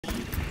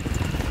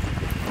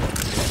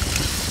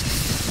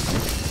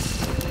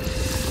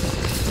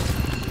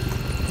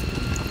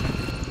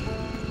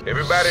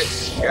Everybody,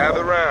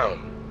 gather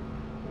round.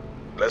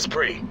 Let's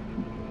pray.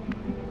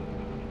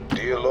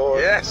 Dear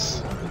Lord,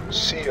 Yes.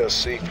 see us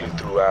safely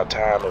through our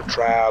time of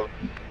trial,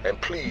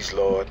 and please,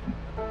 Lord,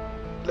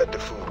 let the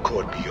food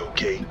court be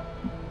okay.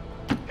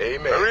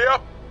 Amen. Hurry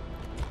up.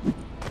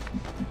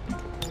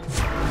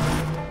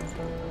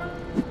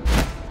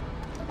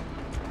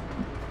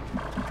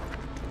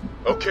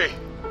 Okay.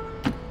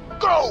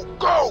 Go,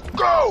 go,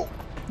 go!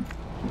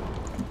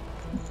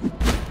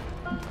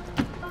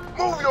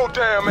 Move your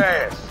damn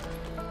ass!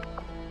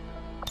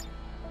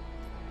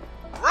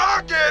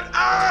 Rocket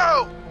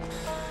out!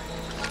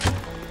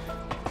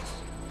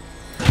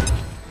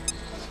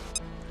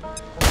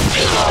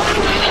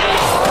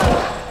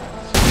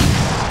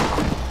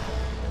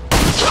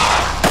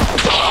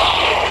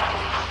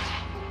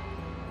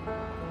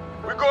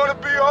 We're gonna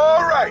be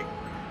all right.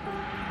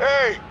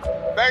 Hey,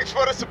 thanks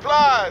for the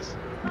supplies.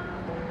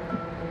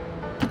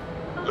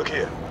 Look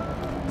here.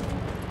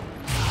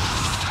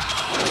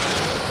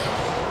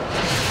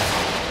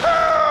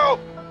 Help!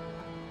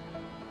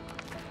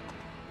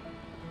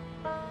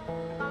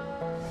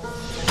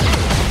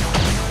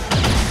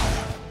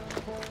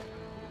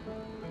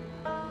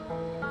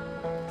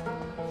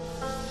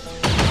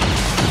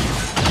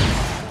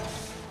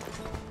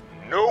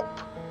 Nope.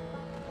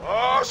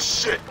 Oh,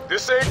 shit.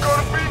 This ain't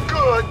gonna be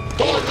good.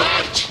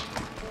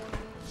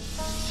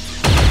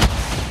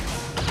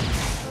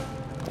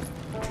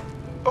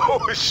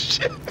 Oh,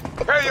 shit.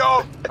 Hey,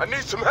 y'all. I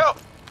need some help.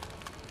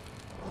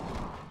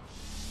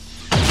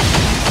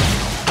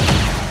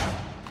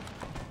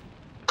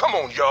 Come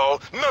on,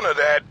 y'all. None of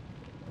that.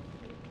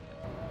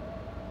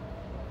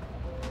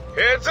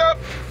 Heads up.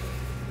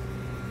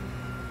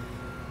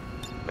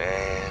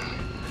 Man,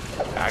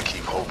 I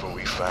keep hoping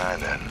we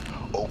find an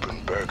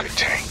open burger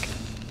tank.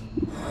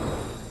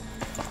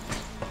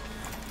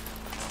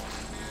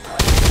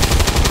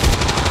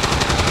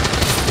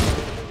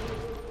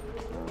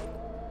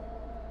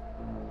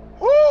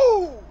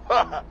 Woo!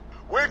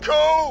 We're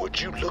cool! Would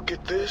you look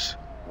at this?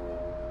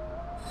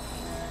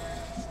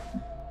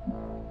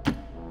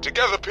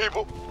 Together,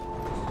 people!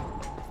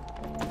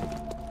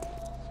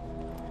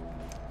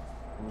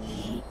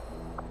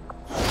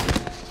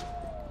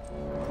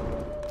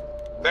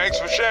 Thanks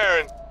for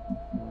sharing.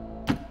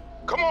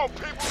 Come on,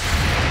 people!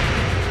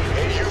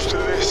 Ain't used to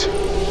this.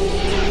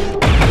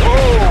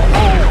 Whoa!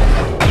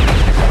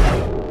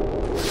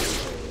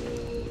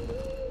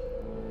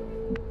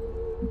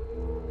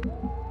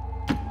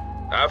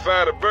 I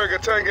find a burger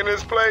tank in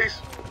this place,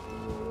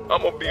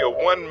 I'm gonna be a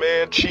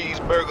one-man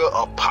cheeseburger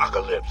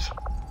apocalypse.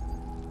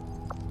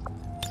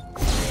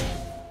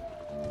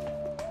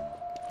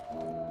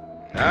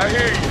 I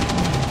hear you.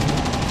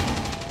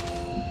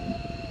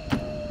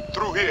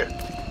 Through here.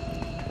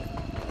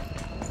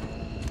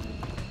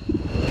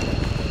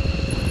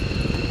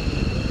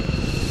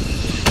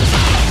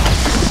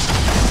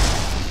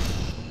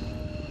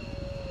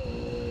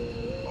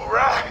 All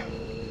right.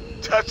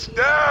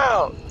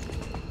 Touchdown.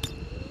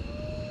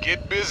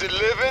 Get busy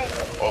living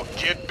or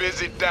get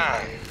busy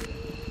dying.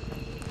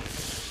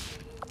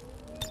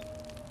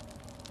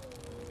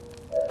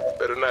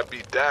 Better not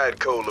be Diet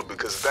Cola,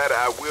 because that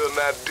I will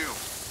not do.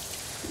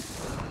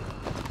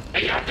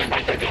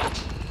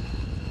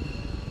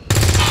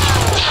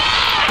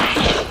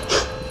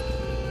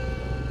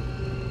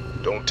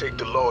 Don't take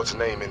the Lord's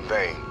name in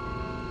vain.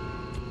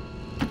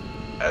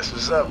 That's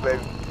what's up,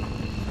 baby.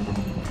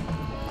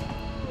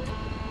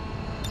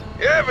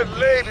 Yeah, but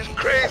lady's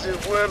crazy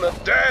when her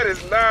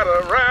daddy's not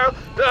around.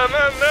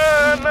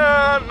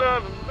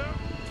 Da-na-na-na-na-na.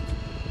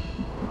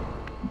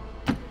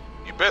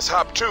 You best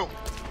hop too.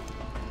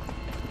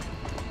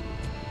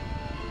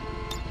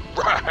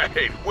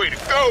 Right, way to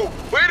go,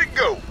 way to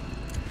go.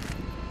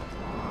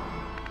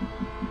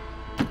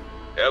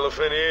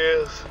 Elephant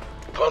ears,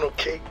 funnel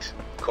cakes,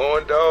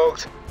 corn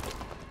dogs.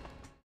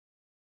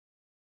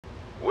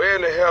 Where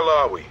in the hell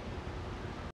are we?